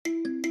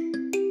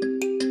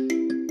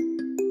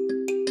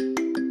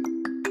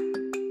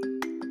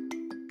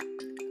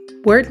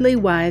Wordly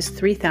Wise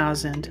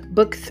 3000,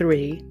 Book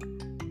 3,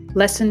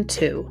 Lesson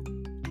 2.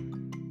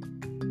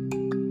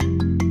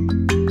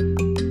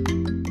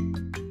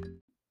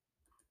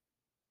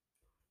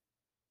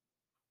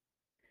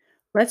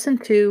 Lesson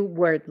 2,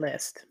 Word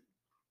List.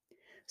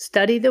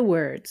 Study the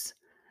words,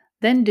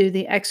 then do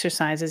the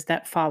exercises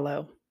that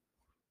follow.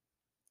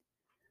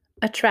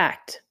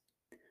 Attract.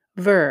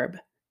 Verb,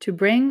 to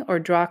bring or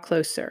draw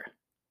closer.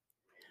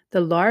 The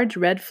large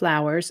red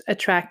flowers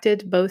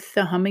attracted both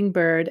the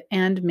hummingbird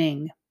and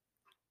Ming.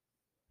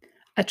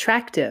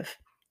 Attractive.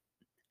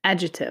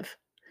 Adjective,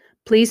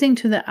 pleasing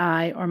to the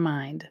eye or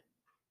mind.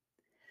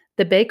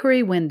 The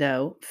bakery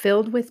window,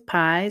 filled with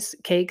pies,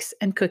 cakes,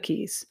 and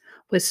cookies,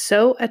 was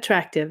so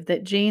attractive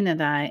that Jean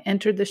and I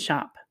entered the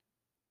shop.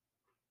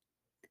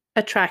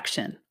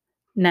 Attraction.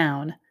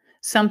 Noun,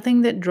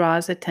 something that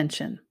draws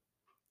attention.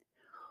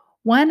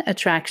 One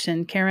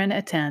attraction Karen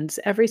attends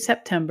every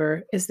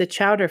September is the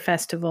Chowder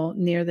Festival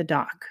near the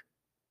dock.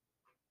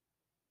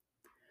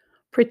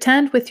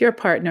 Pretend with your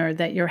partner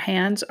that your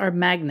hands are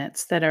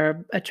magnets that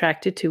are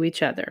attracted to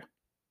each other.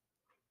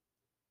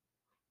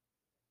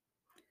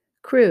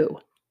 Crew.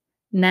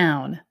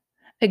 Noun,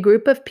 a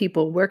group of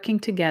people working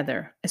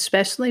together,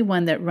 especially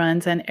one that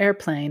runs an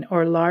airplane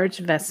or large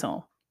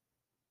vessel.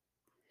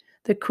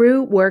 The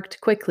crew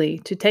worked quickly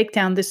to take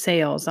down the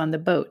sails on the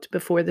boat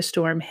before the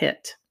storm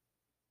hit.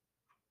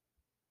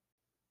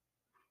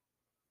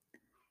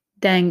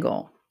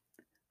 Dangle.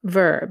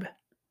 Verb,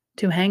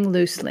 to hang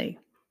loosely.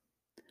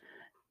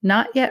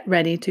 Not yet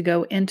ready to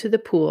go into the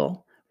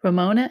pool,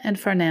 Ramona and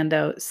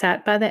Fernando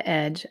sat by the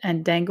edge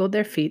and dangled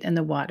their feet in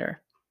the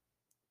water.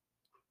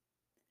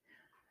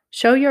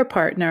 Show your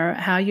partner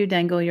how you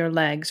dangle your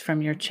legs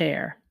from your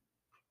chair.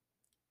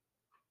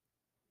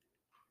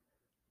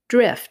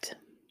 Drift.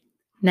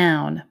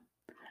 Noun,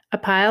 a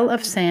pile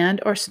of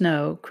sand or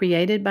snow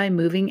created by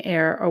moving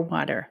air or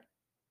water.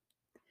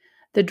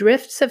 The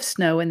drifts of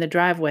snow in the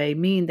driveway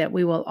mean that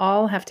we will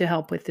all have to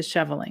help with the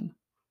shoveling.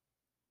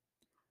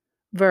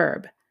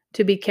 Verb,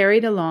 to be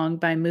carried along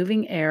by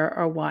moving air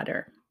or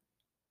water.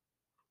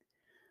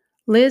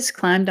 Liz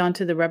climbed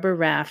onto the rubber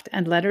raft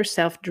and let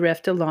herself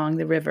drift along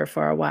the river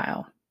for a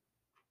while.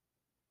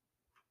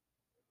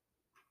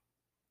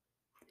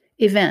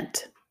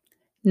 Event.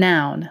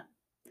 Noun,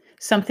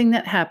 something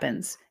that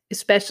happens,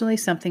 especially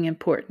something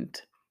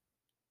important.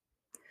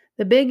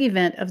 The big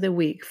event of the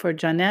week for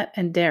Jeanette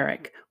and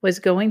Derek was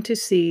going to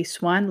see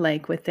Swan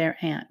Lake with their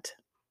aunt.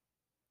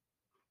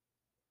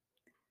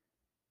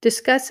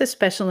 Discuss a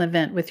special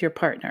event with your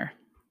partner.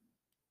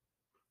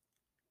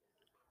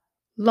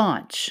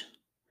 Launch,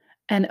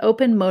 an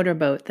open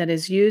motorboat that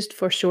is used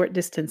for short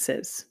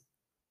distances.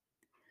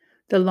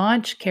 The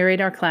launch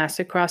carried our class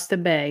across the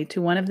bay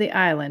to one of the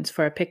islands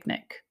for a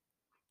picnic.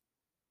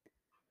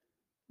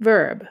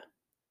 Verb.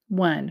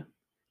 1.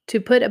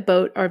 To put a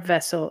boat or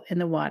vessel in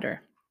the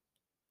water.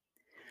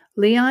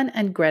 Leon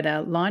and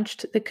Greta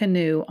launched the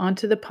canoe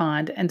onto the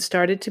pond and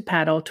started to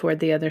paddle toward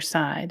the other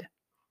side.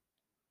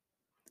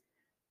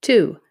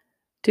 2.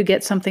 To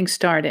get something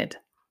started.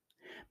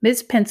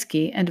 Ms.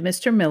 Penske and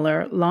Mr.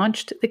 Miller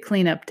launched the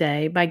cleanup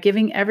day by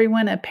giving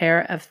everyone a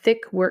pair of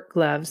thick work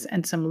gloves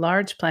and some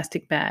large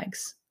plastic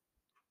bags.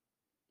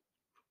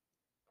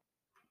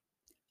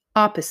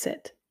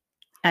 Opposite.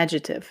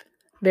 Adjective,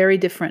 very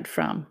different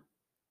from.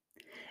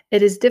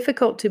 It is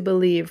difficult to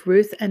believe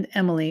Ruth and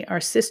Emily are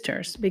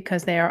sisters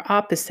because they are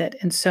opposite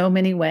in so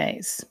many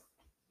ways.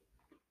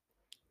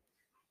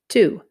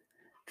 2.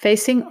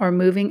 Facing or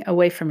moving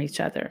away from each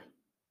other.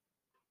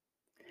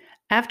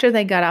 After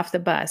they got off the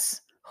bus,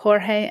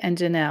 Jorge and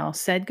Janelle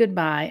said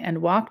goodbye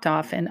and walked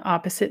off in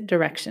opposite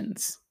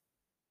directions.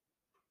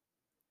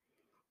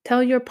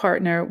 Tell your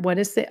partner what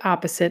is the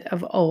opposite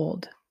of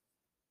old.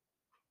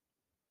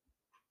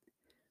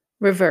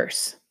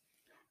 Reverse.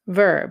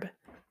 Verb,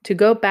 to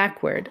go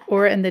backward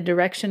or in the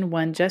direction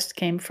one just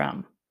came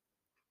from.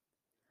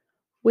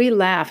 We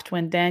laughed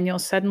when Daniel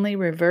suddenly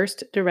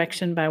reversed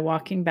direction by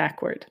walking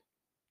backward.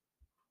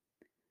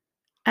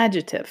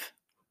 Adjective,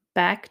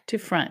 back to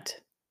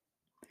front.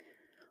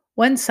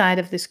 One side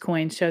of this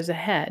coin shows a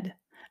head,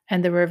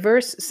 and the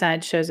reverse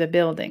side shows a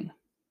building.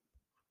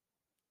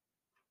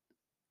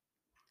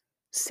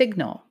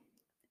 Signal.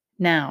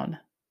 Noun,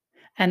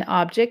 an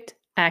object,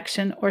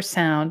 action, or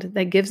sound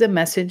that gives a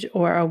message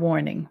or a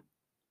warning.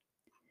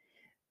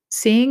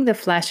 Seeing the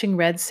flashing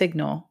red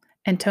signal,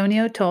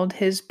 Antonio told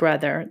his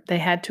brother they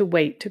had to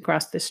wait to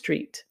cross the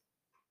street.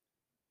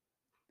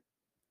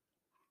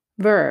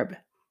 Verb,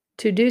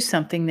 to do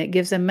something that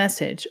gives a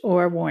message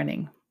or a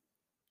warning.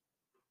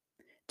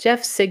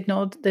 Jeff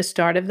signaled the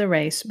start of the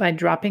race by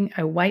dropping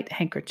a white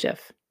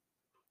handkerchief.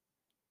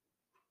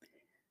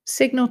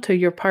 Signal to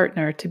your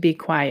partner to be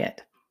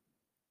quiet.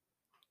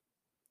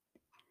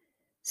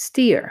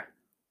 Steer.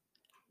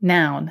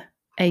 Noun,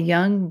 a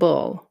young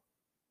bull.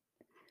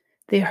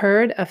 The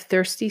herd of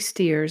thirsty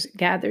steers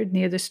gathered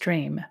near the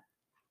stream.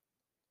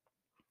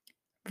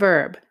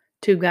 Verb,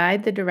 to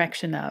guide the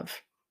direction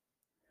of.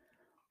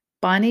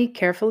 Bonnie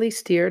carefully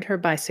steered her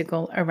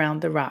bicycle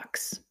around the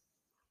rocks.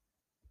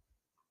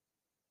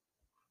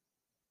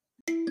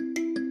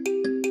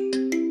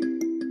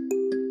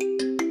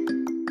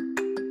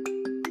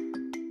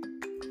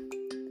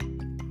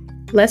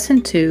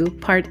 Lesson 2,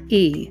 Part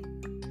E,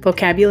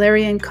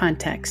 Vocabulary and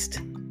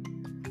Context.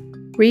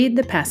 Read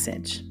the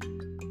passage.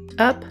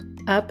 Up,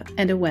 up,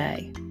 and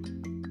away.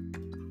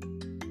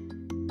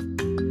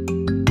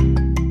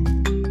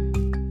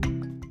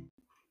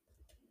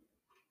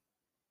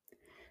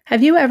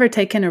 Have you ever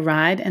taken a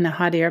ride in a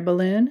hot air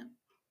balloon?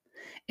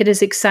 It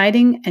is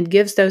exciting and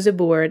gives those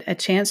aboard a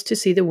chance to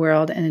see the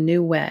world in a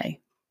new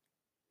way.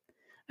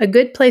 A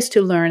good place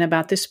to learn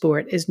about the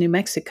sport is New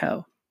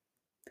Mexico.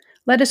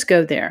 Let us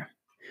go there.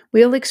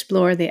 We'll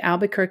explore the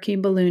Albuquerque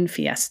Balloon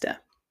Fiesta.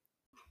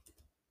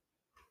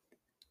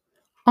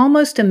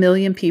 Almost 1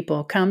 million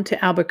people come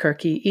to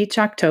Albuquerque each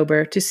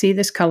October to see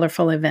this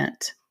colorful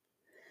event.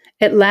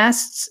 It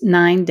lasts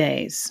 9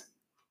 days.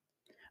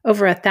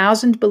 Over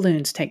 1,000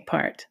 balloons take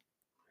part.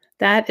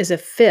 That is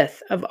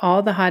 1/5 of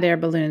all the hot air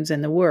balloons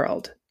in the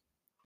world.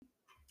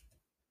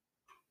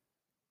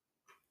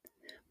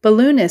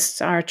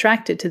 Balloonists are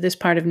attracted to this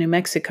part of New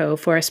Mexico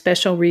for a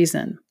special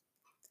reason.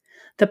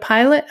 The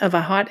pilot of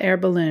a hot air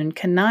balloon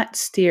cannot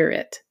steer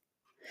it.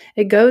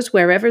 It goes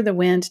wherever the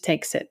wind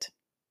takes it.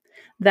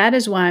 That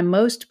is why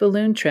most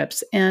balloon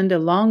trips end a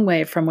long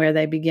way from where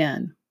they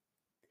begin.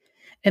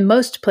 In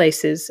most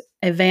places,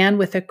 a van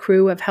with a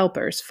crew of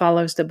helpers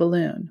follows the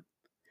balloon.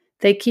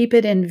 They keep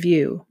it in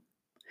view.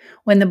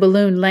 When the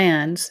balloon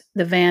lands,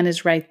 the van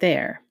is right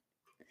there.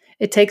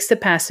 It takes the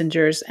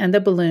passengers and the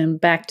balloon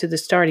back to the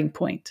starting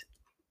point.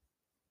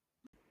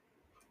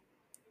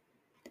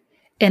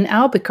 In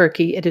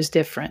Albuquerque, it is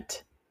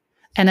different.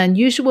 An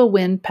unusual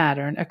wind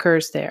pattern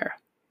occurs there.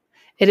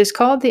 It is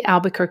called the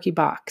Albuquerque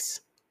box.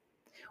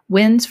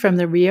 Winds from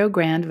the Rio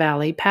Grande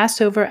Valley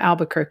pass over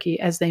Albuquerque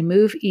as they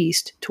move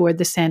east toward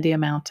the Sandia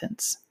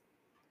Mountains.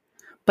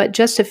 But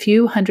just a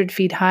few hundred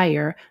feet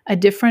higher, a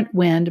different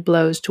wind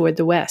blows toward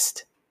the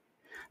west.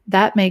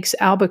 That makes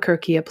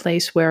Albuquerque a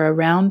place where a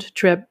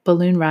round-trip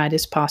balloon ride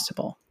is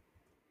possible.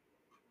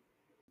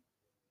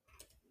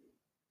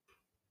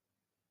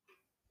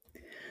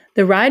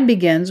 The ride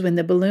begins when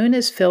the balloon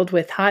is filled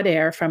with hot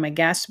air from a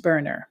gas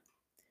burner.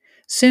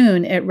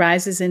 Soon it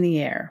rises in the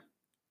air.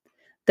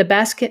 The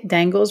basket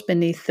dangles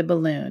beneath the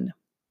balloon.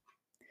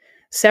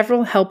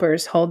 Several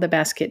helpers hold the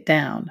basket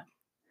down.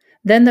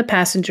 Then the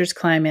passengers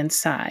climb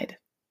inside.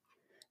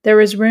 There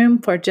is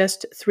room for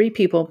just 3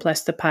 people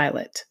plus the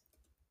pilot.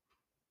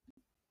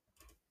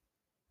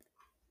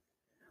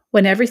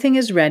 When everything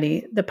is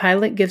ready, the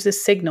pilot gives a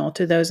signal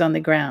to those on the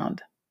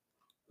ground.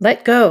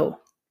 Let go!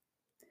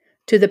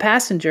 To the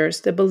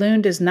passengers, the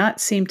balloon does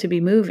not seem to be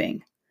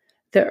moving.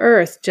 The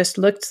earth just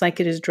looks like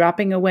it is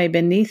dropping away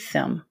beneath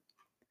them.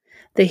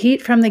 The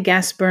heat from the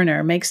gas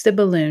burner makes the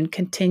balloon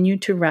continue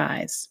to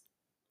rise.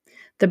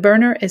 The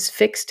burner is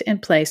fixed in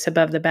place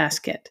above the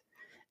basket.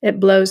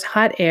 It blows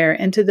hot air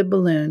into the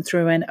balloon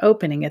through an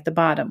opening at the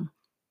bottom.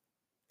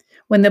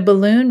 When the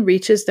balloon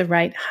reaches the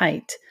right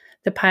height,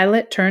 the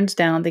pilot turns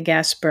down the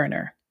gas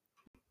burner.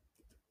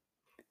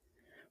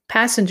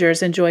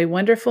 Passengers enjoy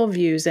wonderful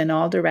views in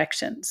all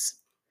directions.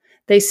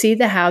 They see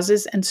the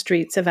houses and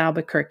streets of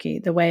Albuquerque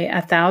the way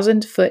a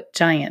 1,000-foot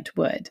giant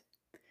would.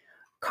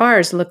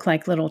 Cars look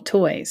like little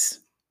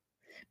toys.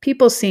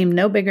 People seem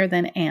no bigger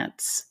than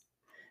ants.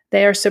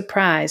 They are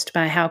surprised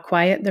by how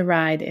quiet the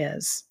ride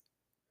is.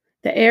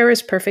 The air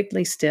is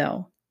perfectly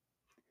still.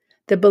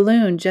 The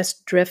balloon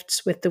just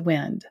drifts with the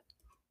wind.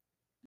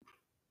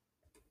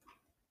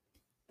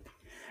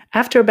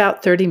 After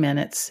about 30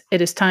 minutes,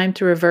 it is time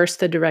to reverse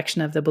the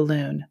direction of the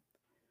balloon.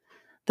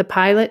 The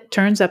pilot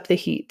turns up the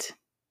heat.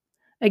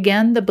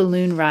 Again, the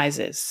balloon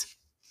rises.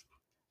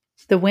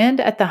 The wind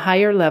at the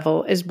higher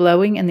level is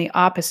blowing in the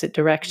opposite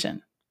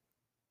direction.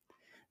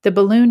 The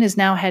balloon is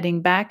now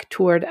heading back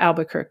toward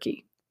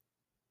Albuquerque.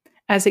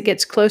 As it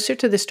gets closer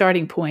to the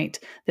starting point,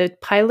 the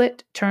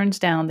pilot turns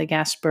down the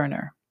gas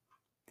burner.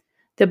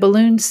 The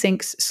balloon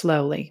sinks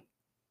slowly.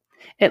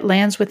 It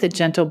lands with a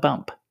gentle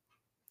bump.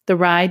 The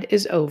ride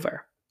is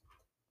over.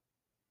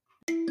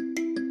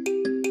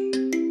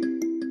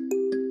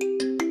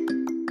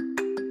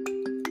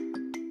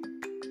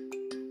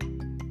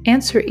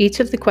 Answer each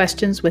of the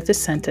questions with a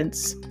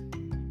sentence.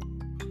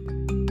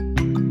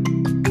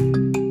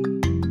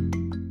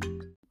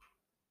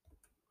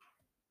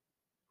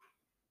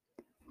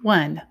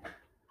 One,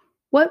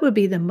 what would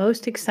be the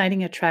most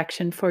exciting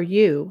attraction for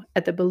you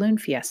at the Balloon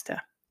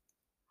Fiesta?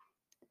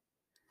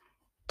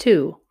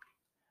 2,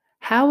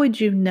 how would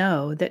you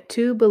know that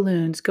 2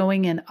 balloons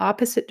going in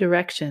opposite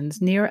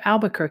directions near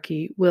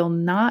Albuquerque will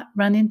not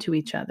run into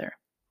each other?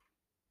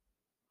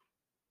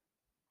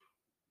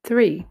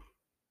 3,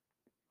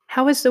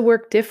 how is the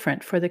work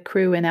different for the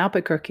crew in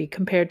Albuquerque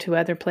compared to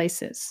other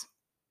places?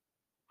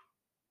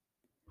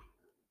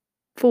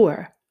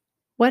 4,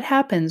 what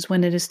happens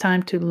when it is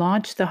time to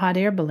launch the hot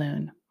air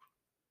balloon?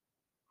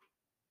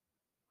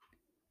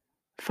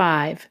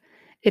 5,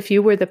 if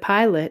you were the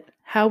pilot,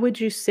 how would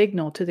you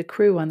signal to the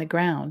crew on the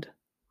ground?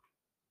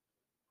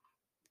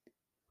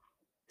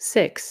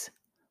 6,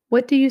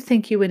 what do you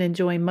think you would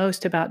enjoy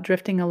most about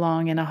drifting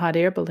along in a hot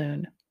air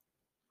balloon?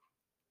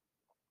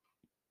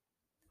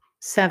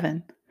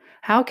 7,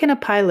 How can a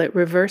pilot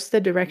reverse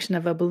the direction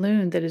of a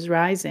balloon that is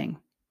rising?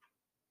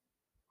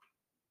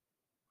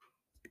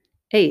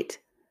 8.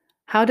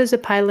 How does a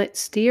pilot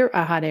steer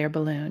a hot air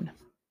balloon?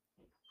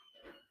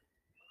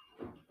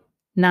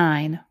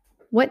 9.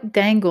 What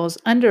dangles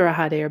under a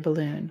hot air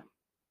balloon?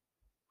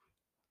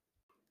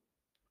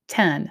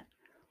 10.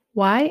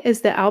 Why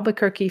is the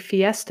Albuquerque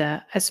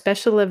Fiesta a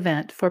special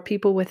event for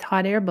people with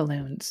hot air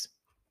balloons?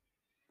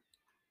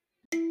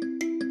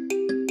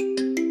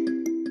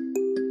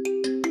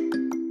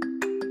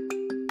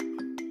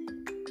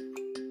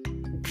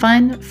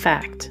 Fun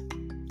fact.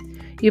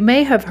 You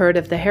may have heard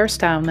of the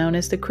hairstyle known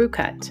as the crew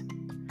cut.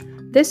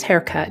 This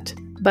haircut,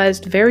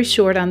 buzzed very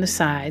short on the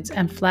sides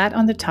and flat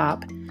on the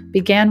top,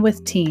 began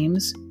with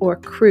teams, or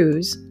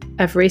crews,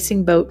 of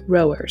racing boat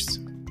rowers.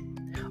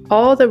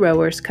 All the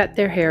rowers cut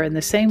their hair in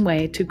the same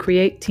way to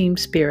create team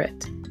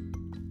spirit.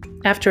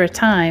 After a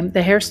time,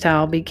 the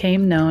hairstyle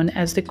became known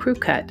as the crew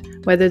cut,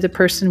 whether the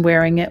person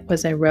wearing it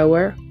was a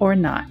rower or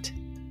not.